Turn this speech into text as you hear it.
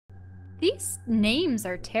These names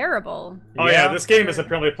are terrible. Oh yeah, this game is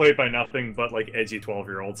apparently played by nothing but like edgy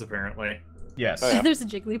 12-year-olds apparently. Yes. Oh, yeah. There's a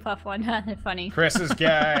Jigglypuff one. Funny. Chris's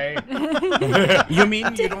guy. You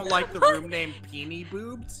mean you don't like the room named Peenie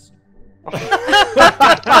Boobs?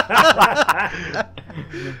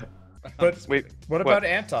 But Wait, what about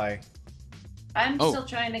anti? I'm still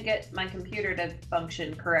trying to get my computer to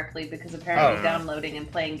function correctly because apparently downloading and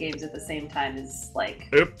playing games at the same time is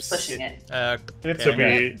like pushing it. It's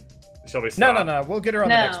okay. Shall we stop? No. We'll get her on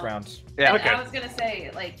the next round. Yeah. Okay. I was gonna say,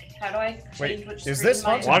 like, how do I change which is screen this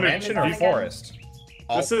my Haunted Mansion or again? Forest?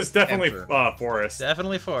 This is definitely Forest.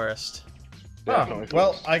 Definitely Forest. Oh,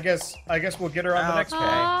 well, I guess we'll get her on the next game.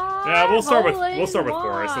 Yeah, we'll start with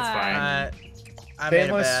Forest. It's fine. I made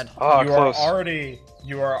it bad. Oh, close.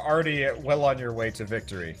 You are already well on your way to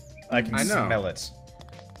victory. I can smell it.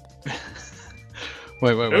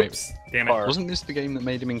 Wait. Oops. Damn it. Wasn't this the game that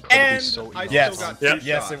made him incredibly salty? Yes,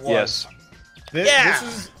 it was. Yes. This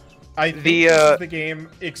is. I think this is the game,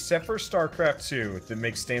 except for StarCraft 2, that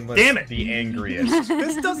makes Stainless the angriest.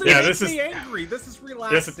 This doesn't make me angry. This is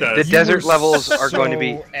relaxing. Yes, it does. The desert levels are going to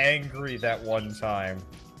be angry that one time.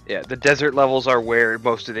 Yeah, the desert levels are where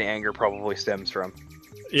most of the anger probably stems from.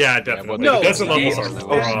 Yeah, definitely. No, the desert levels are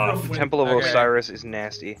rough. Temple of Osiris is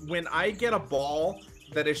nasty. When I get a ball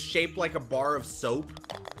that is shaped like a bar of soap.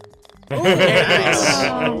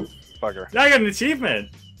 Bugger. I got an achievement.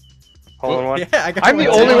 Hole in one? Yeah, I'm the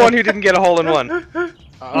only one who didn't get a hole in one.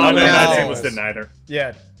 Oh, no, Stainless didn't either.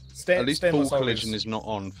 Yeah. At least full collision is not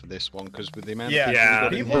on for this one because with the amount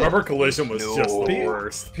of rubber collision was just the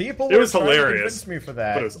worst. People it was were trying hilarious. To convince me for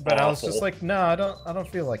that, but I was just like, no, I don't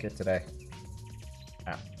feel like it today.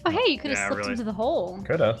 Oh hey, you could have slipped into the hole.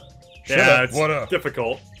 Coulda. Yeah, it's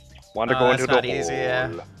difficult. Want to go into the hole. Easy,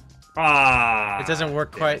 yeah. Ah. It doesn't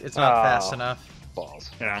work quite. It's not fast enough.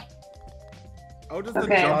 Balls. Yeah. Oh, does the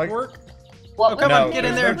jump work? What? Oh, come on, get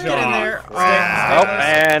in there, get in there. Oh,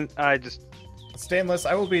 and I just... Stainless,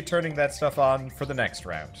 I will be turning that stuff on for the next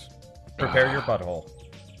round. Prepare your butthole.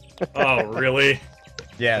 Oh, really?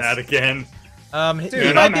 Yes. That again? Dude,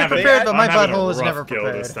 you might be prepared, but my butthole is never go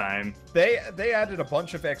prepared. This time. They added a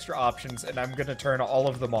bunch of extra options, and I'm gonna turn all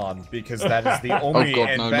of them on because that is the only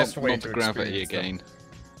best way to gravity experience again.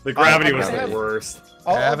 The gravity was the worst.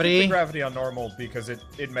 I'll put the gravity on normal because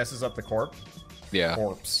it messes up the corpse. Yeah.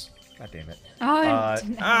 Corpse. God damn it. Oh, it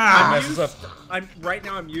messes up. Right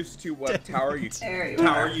now I'm used to what Tower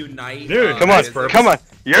Unite. Dude, come on.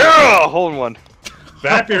 Yeah, hole in one.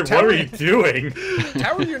 BatBeard, what are you doing?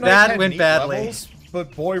 Tower Unite that went badly. Levels,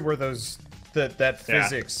 but boy, were those that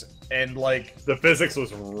physics and like the physics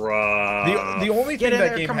was rough. The only thing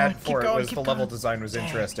that game had for it was the level design was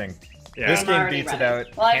interesting. Yeah. This game beats it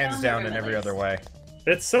out hands down in every other way.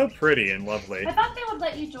 It's so pretty and lovely. I thought they would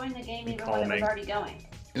let you join the game even when it was already going.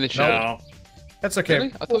 In the chat. No. That's okay.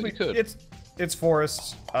 Really? I thought you could. It's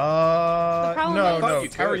Forest. No.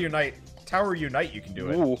 Tower Unite. Tower Unite, you can do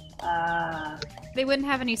it. Ooh. They wouldn't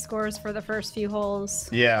have any scores for the first few holes.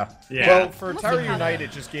 Yeah. Well, for Tower Unite,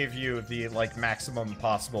 it just gave you the like maximum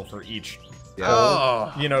possible for each.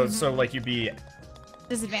 Oh. You know, so like you'd be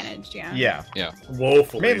disadvantaged. Yeah. Yeah. Yeah.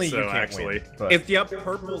 Woefully Mainly so, you can't actually. Win, but... If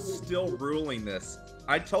Purple's still ruling this,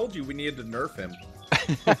 I told you we needed to nerf him.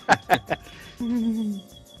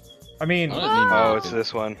 I mean, oh, it's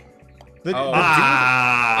this one. We all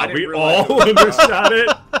undershot it.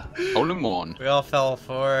 Hole in one. We all fell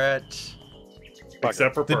for it.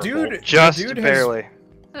 Except for Purple. Just barely.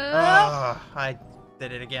 I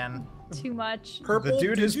did it again. Too much. Purple, the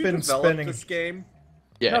dude has been spending this game.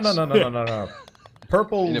 Yes. No.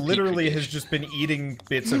 Purple literally has just been eating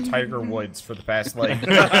bits of Tiger Woods for the past like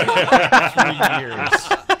 3 years.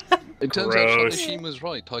 It turns out Shane was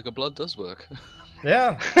right. Tiger Blood does work.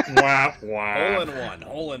 Yeah. Wow.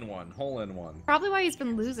 Hole in one. Probably why he's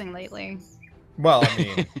been losing lately. Well, I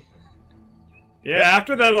mean. Yeah,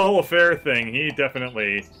 after that whole affair thing, he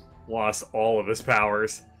definitely lost all of his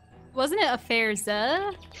powers. Wasn't it affairs?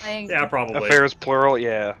 Yeah, probably. Affairs plural.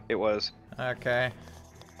 Yeah, it was. Okay.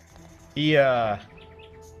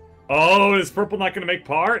 Oh, is Purple not going to make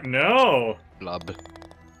part? No. Blub.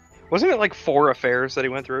 Wasn't it like 4 affairs that he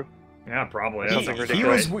went through? Yeah, probably.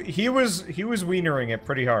 He was wienering it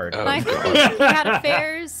pretty hard. Oh, Michael, he had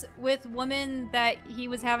affairs with women that he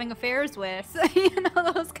was having affairs with. You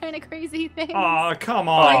know, those kind of crazy things. Oh, come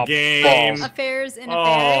on, game. Balls. Affairs in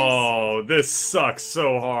affairs. Oh, this sucks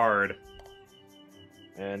so hard.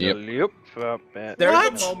 And There's a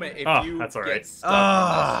moment if you get stuck in this,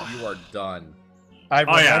 you are done. I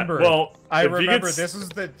remember. Well, I remember this was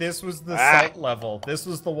the salt level. This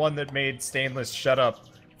was the one that made Stainless shut up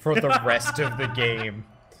for the rest of the game.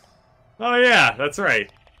 Oh yeah, that's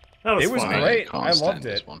right. was It was fun. great. I loved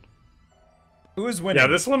it. Who is winning? Yeah,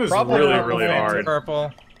 this one is Probably really hard.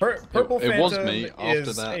 Purple. Purple It was me. Phantom After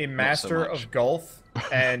is that, a not master so much. of golf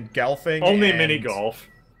and golfing. Only and... mini golf.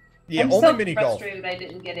 Yeah, I'm only so mini golf. frustrated I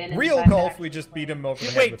didn't get in. Real time to golf, actually- we just beat him over the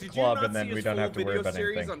head Wait, with did you club, not and then see we his don't have to full worry video about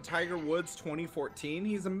series anything. on Tiger Woods 2014?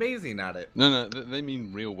 He's amazing at it. No, they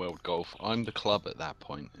mean real world golf. I'm the club at that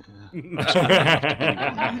point.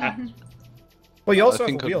 Well, you also I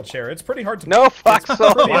have a think wheelchair. It's pretty hard to. No,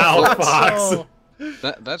 Foxhole. Wow, Fox.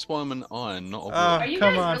 That's why I'm an iron, not a wood. Are you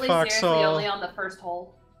Come guys on, really Foxhole. seriously only on the first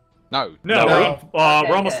hole? No. No, No.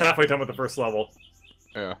 we're almost good. halfway done with the first level.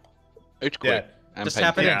 Yeah. It's quick. And Just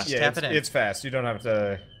tap it in. Yeah. Just Yeah, tap it in. it's fast. You don't have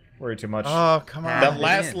to worry too much. Oh, come on. That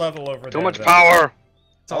last level over there. Too much though. power.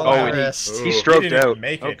 It's all Oh, I and missed. Ooh. he He stroked didn't even out.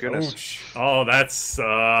 make Oh, it. goodness. Ouch. Oh, that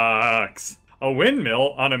sucks. A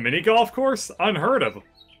windmill on a mini golf course? Unheard of.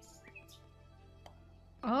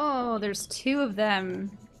 Oh, there's 2 of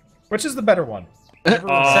them. Which is the better one? Second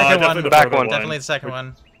definitely one. the Back further one. Definitely the second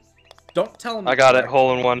one. Don't tell him. I got it.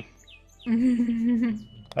 Hole in one.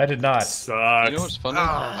 I did not. Sucks. You know what's funny?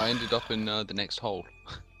 I ended up in the next hole.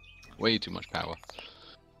 Way too much power.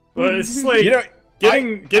 But it's just like You know,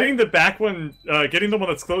 getting the back one, getting the one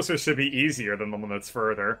that's closer should be easier than the one that's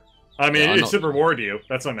further. I mean, Yeah, I it know. should reward you.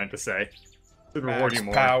 That's what I meant to say. It should reward you Max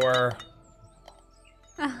more. power.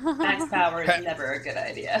 Max power is never a good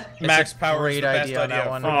idea. Max a power is great the best idea on that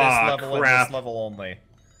idea one. for this Aw, level and crap. this level only.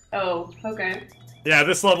 Oh, okay. Yeah,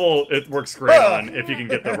 this level it works great on if you can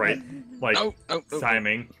get the right like Oh.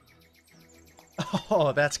 timing.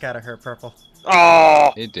 Oh, that's gotta hurt, Purple.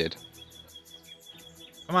 Oh. It did.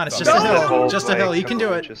 Come on, it's No! just a hill. Hole Just a by hill. You can do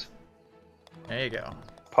couple it. inches. There you go.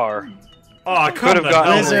 Par. Oh, Could come have the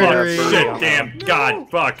gotten hell Wizardry. fuck. Shit, damn, No, God,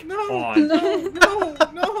 fuck no, on.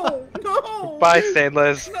 No. Bye,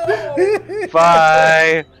 Stainless. No.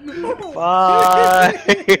 Bye. No. Bye.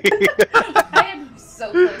 I am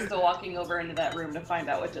so close to walking over into that room to find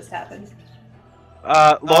out what just happened.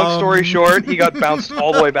 Long story short, he got bounced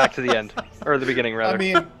all the way back to the end. Or the beginning, rather. I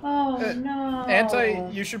mean, Oh no.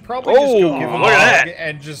 you should probably just go Oh, give him a look at hug that.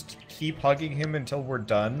 and just keep hugging him until we're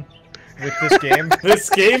done with this game. This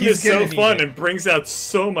game He's is so gonna need fun it. and brings out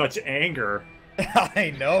so much anger.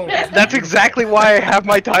 I know. That's exactly why I have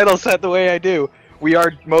my title set the way I do. We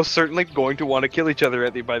are most certainly going to want to kill each other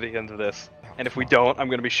by the end of this. And if we don't, I'm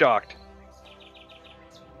going to be shocked.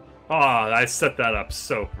 Oh, I set that up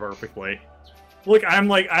so perfectly. Look, I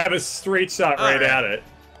have a straight shot right at it.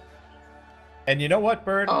 And you know what,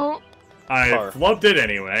 Bird? Oh. I Par. flubbed it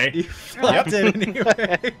anyway. You flipped it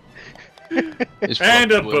anyway. It's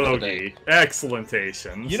And a fucked well today. bogey.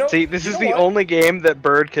 Excellentations. You know, See, this you is know the what? only game that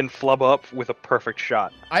Bird can flub up with a perfect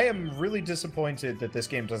shot. I am really disappointed that this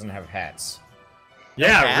game doesn't have hats.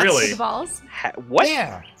 yeah, hats? really. The balls. What?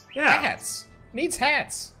 Yeah. Yeah. Hats. Needs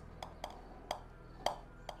hats.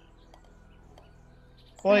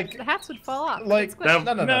 Like, The hats would fall off. like- It's quick. No,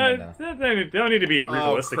 they don't need to be Oh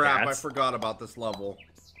realistic crap! I hats. forgot about this level.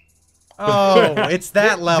 Oh, it's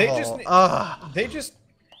that They level. just need- Oh.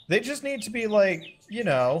 they just need to be like, you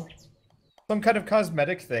know, some kind of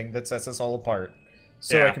cosmetic thing that sets us all apart.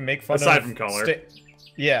 So Yeah, I can make fun aside of from color.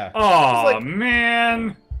 Yeah. Oh It's like-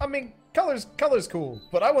 man. I mean, color's cool,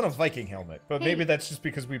 but I want a Viking helmet. But maybe that's just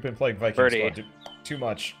because we've been playing Viking Birdie. Squad too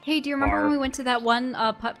much. Hey, do you remember Bar. when we went to that one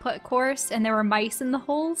putt-putt course and there were mice in the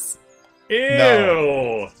holes? Ew.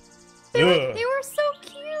 They were Ugh. so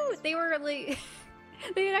cute. They were like,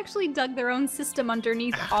 they had actually dug their own system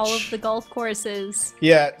underneath all of the golf courses.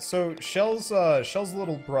 Yeah, so Shell's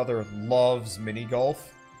little brother loves mini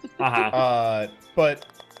golf. Uh-huh. But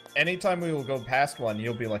anytime we will go past one,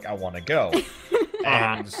 you'll be like, I want to go.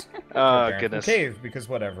 And Oh, prepare for goodness. cave because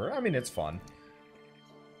whatever. I mean, it's fun.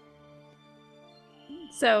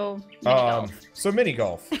 So, mini golf. So mini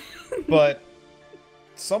golf, but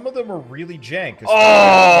some of them are really jank.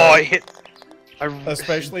 Oh, I hit.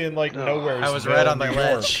 Especially in like nowhere. I was right on the New York.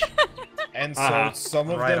 ledge. And so Uh-huh. some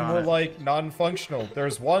of Right them on were it. like non-functional.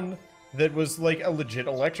 There's one that was like a legit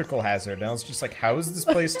electrical hazard. And I was just like, how is this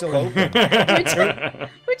place still open? Which one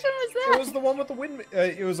was It that? was the one with the wind.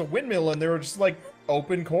 It was a windmill, and there were just like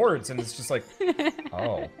open cords, and it's just like,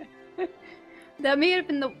 oh, That may have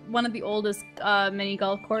been one of the oldest mini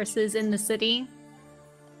golf courses in the city.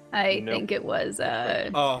 I Nope. think it was.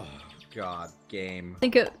 Oh god, game. I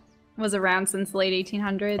think it was around since the late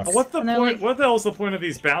 1800s. What's the And they're point? like- What the hell's the point of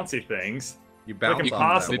these bouncy things? You bounce on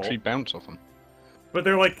impossible. them. Literally bounce off them. But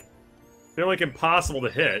they're like impossible to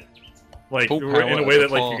hit. Like Full in power a at way the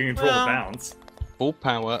that like far- you can control Well- the bounce. Full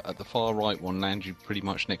power at the far right one lands you pretty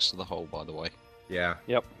much next to the hole, by the way. Yeah.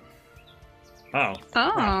 Yep. Oh.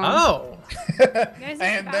 Oh.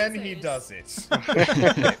 And then he does it.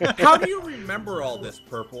 How do you remember all this,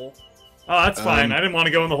 Purple? Oh, that's fine. I didn't want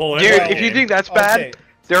to go in the whole. Dude, if you think that's bad,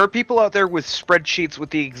 there are people out there with spreadsheets with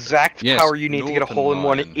the exact power you need to get a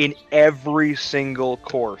hole-in-one in every single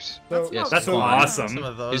course. So, that's awesome.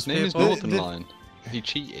 His name is Northern Lion. He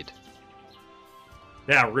cheated.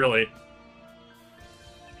 Yeah, really.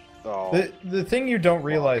 Oh. The thing you don't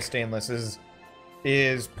realize, Stainless,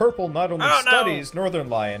 is Purple not only studies Northern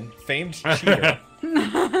Lion, famed cheater.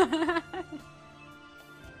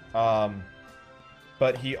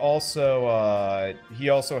 But he also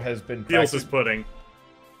has been Feels his pudding.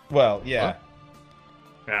 Well, yeah. Huh?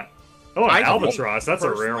 Yeah. Oh, an albatross. That's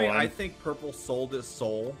a rare one. I think Purple sold his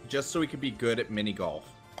soul just so he could be good at mini golf.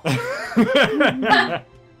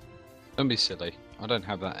 Don't be silly. I don't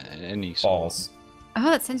have that in any balls.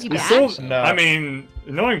 Oh, that sends you back. No. I mean,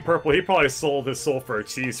 knowing Purple, he probably sold his soul for a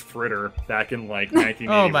cheese fritter back in like 1981.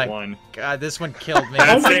 Oh my god, this one killed me.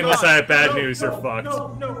 Bad Stainless, I have bad news. You're fucked.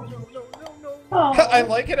 Oh. I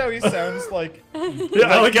like it how he sounds like. Yeah,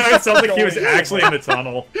 I like how it sounds like he was actually in the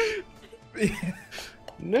tunnel.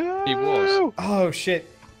 No. He was. Oh shit!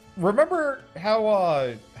 Remember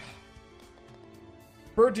how?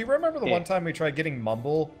 Bird, do you remember the one time we tried getting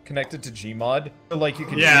Mumble connected to Gmod? Like you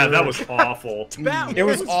could. Yeah, that was awful. It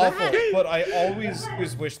was awful, but I always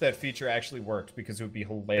wish that feature actually worked because it would be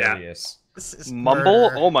hilarious. Yeah.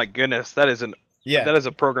 Mumble? Oh my goodness, that is an. Yeah, that is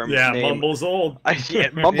a program name. Yeah, Mumble's old.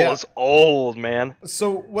 Mumble is old, man. So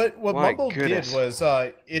what My Mumble goodness. did was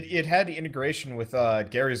it had integration with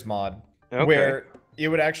Gary's mod, Okay. where it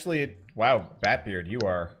would actually. Wow, Batbeard, you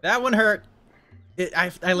are. That one hurt.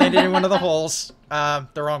 I landed in one of the holes. The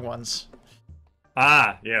wrong ones.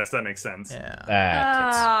 Ah, yes, that makes sense.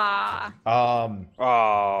 Yeah.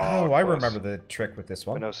 I remember the trick with this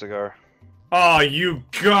one. No cigar. Oh, you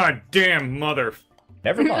goddamn mother.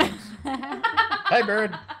 Never mind. Hey,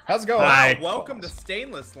 Bird. How's it going? Hi. Welcome to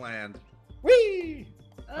Stainless Land. Whee!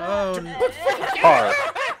 Oh, no. Hard.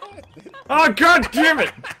 Oh, god damn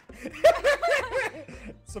it!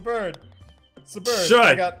 So, Bird.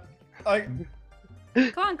 Shut. Come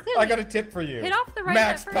on, clearly. I got a tip for you. Hit off the right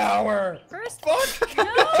Max first. power. First. Fuck. No.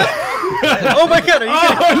 Oh my god, are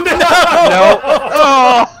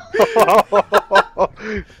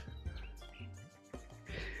you No.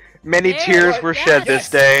 Many tears were shed this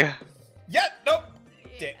day. Yeah, nope.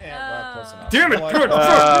 Well, close enough. Damn it!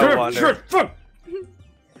 Fuck.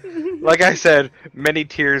 Like I said, many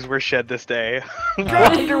tears were shed this day.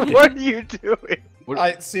 Wonder what are you doing?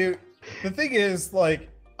 I see. The thing is, like,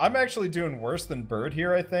 I'm actually doing worse than Bird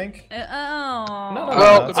here, I think.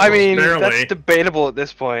 Well, I mean, that's debatable at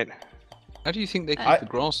this point. How do you think they keep the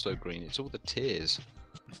grass so green? It's all the tears.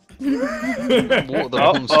 Water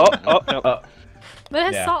the But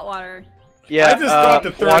it has salt water. Yeah, I just got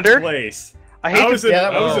to third place. I hate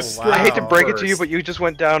to break it to you, first. but you just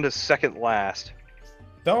went down to second last.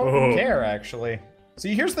 Don't care, actually.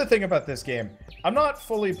 See, here's the thing about this game. I'm not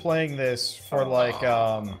fully playing this for like,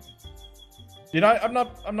 you know,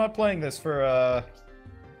 I'm not playing this for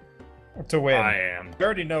to win. I am. You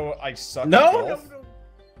already know I suck at golf.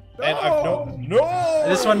 And I've no.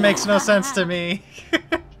 This one makes no sense to me.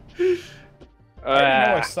 I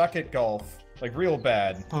already know I suck at golf, like real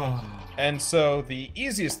bad. And so the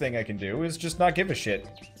easiest thing I can do is just not give a shit.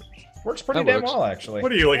 Works pretty damn well, actually.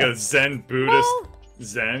 What are you, like a Zen Buddhist?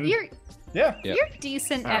 Zen? You're You're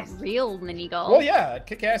decent at real mini golf. Well, yeah, I'd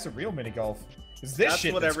kick ass at real mini golf. That's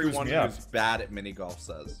what everyone who's bad at mini golf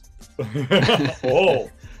says. Oh,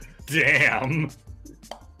 damn.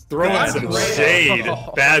 Throwing some shade.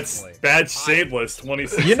 Bad shadeless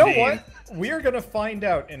 2016. You know what? We are gonna find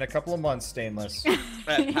out in a couple of months, Stainless.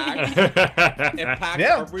 At PAX? At PAX,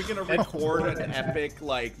 are we gonna record an epic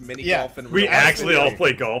like mini golf and we actually all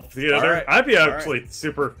play golf together? I'd be actually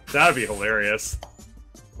super. That'd be hilarious.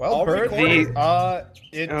 Well, Bird,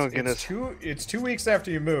 it's 2 weeks after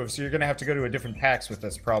you move, so you're gonna have to go to a different PAX with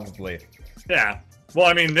us, probably. Yeah. Well,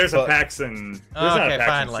 I mean, there's a PAX in. There's not a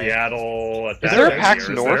PAX in Seattle. Is there a PAX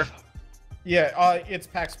North? Yeah, it's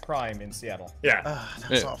PAX Prime in Seattle. Yeah.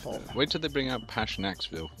 That's awful. Wait till they bring out PAX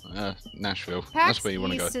Nashville. Nashville. PAX That's where you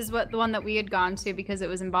want to go. East is the one that we had gone to because it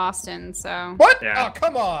was in Boston. So. What? Yeah. Oh,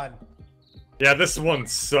 come on. Yeah, this one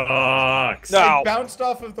sucks. No. It bounced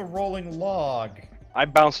off of the rolling log. I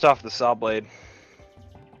bounced off the saw blade.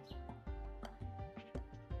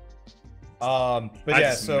 But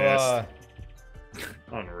yeah, so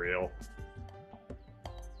unreal.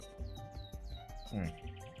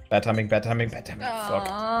 Bad timing. Fuck.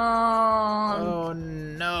 Oh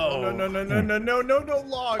no. No,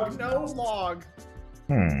 log, no log.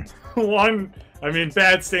 One. I mean,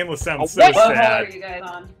 bad stainless sounds so what hole sad. are you guys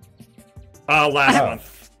on? Last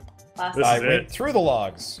one. This I is went it. through the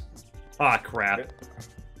logs. Ah, crap.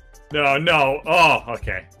 No. Oh,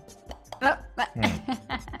 okay.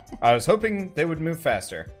 I was hoping they would move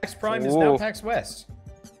faster. PAX Prime is now PAX West.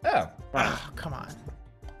 Oh. Oh, come on.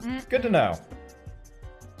 Good to know.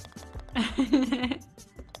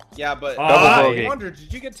 Yeah, but I wonder,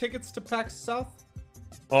 did you get tickets to PAX South?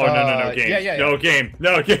 Oh, no, game. Yeah. No game.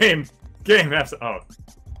 No game. Game. Oh.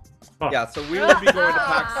 Yeah, so we will be going to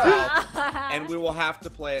PAX South, and we will have to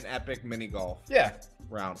play an epic mini golf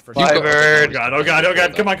round for sure. Oh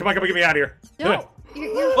god. Come on, get me out of here. No,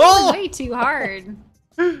 you're going way too hard.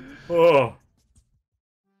 Oh.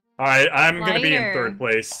 Alright, I'm gonna be in third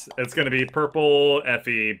place. It's gonna be purple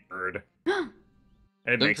Effie Bird.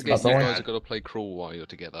 It Don't makes me forget, you guys sad. have got to play Crawl while you're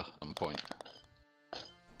together at some point.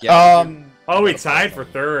 Yeah, Oh, we tied for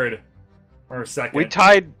third. Or second. We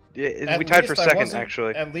tied for second,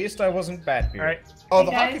 actually. At least I wasn't BatBeard. Alright. Oh,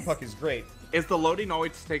 the hockey puck is great. Is the loading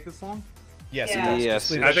always take this long? Yes, Yeah. it does. Yes,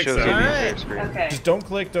 Just leave I it. think shows so. you the Alright. entire screen. Okay. Just don't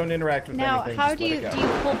click, don't interact with Now, anything. how just do let you it do go.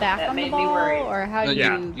 you pull back That on the made me ball, worried. or how do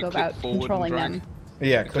Yeah. you You go click about forward and controlling drag. them?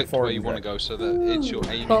 Yeah, Click click to forward. where you want to go so that it's your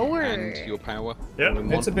aiming Forward. and your power. Yep. all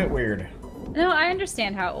in It's a one. bit weird. No, I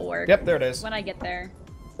understand how it will work. Yep, there it is. When I get there.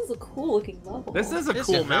 This is a cool looking level. This is a This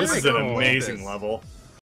cool is map. This is an Very cool. amazing level.